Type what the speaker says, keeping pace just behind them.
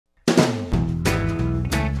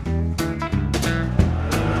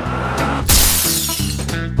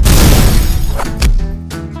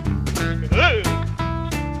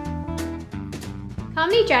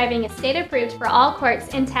Driving is state approved for all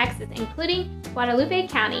courts in Texas, including Guadalupe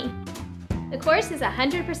County. The course is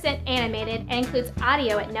 100% animated and includes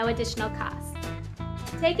audio at no additional cost.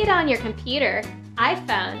 Take it on your computer,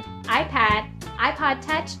 iPhone, iPad, iPod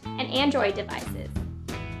Touch, and Android devices.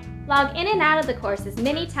 Log in and out of the course as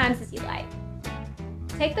many times as you like.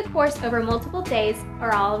 Take the course over multiple days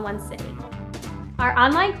or all in one sitting. Our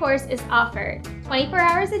online course is offered 24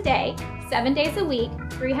 hours a day, 7 days a week,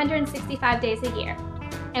 365 days a year,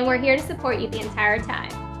 and we're here to support you the entire time.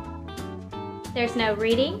 There's no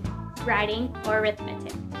reading, writing, or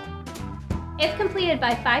arithmetic. If completed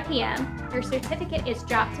by 5 p.m., your certificate is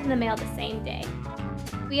dropped in the mail the same day.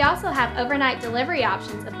 We also have overnight delivery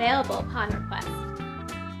options available upon request.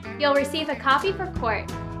 You'll receive a copy for court,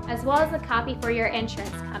 as well as a copy for your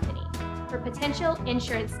insurance company, for potential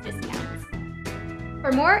insurance discounts.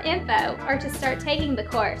 For more info or to start taking the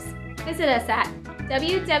course, visit us at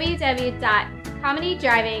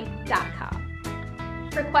www.comedydriving.com.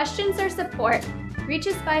 For questions or support, reach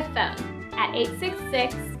us by phone at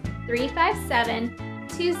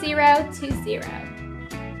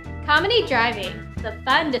 866-357-2020. Comedy Driving, the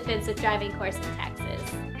fun defensive driving course in Texas.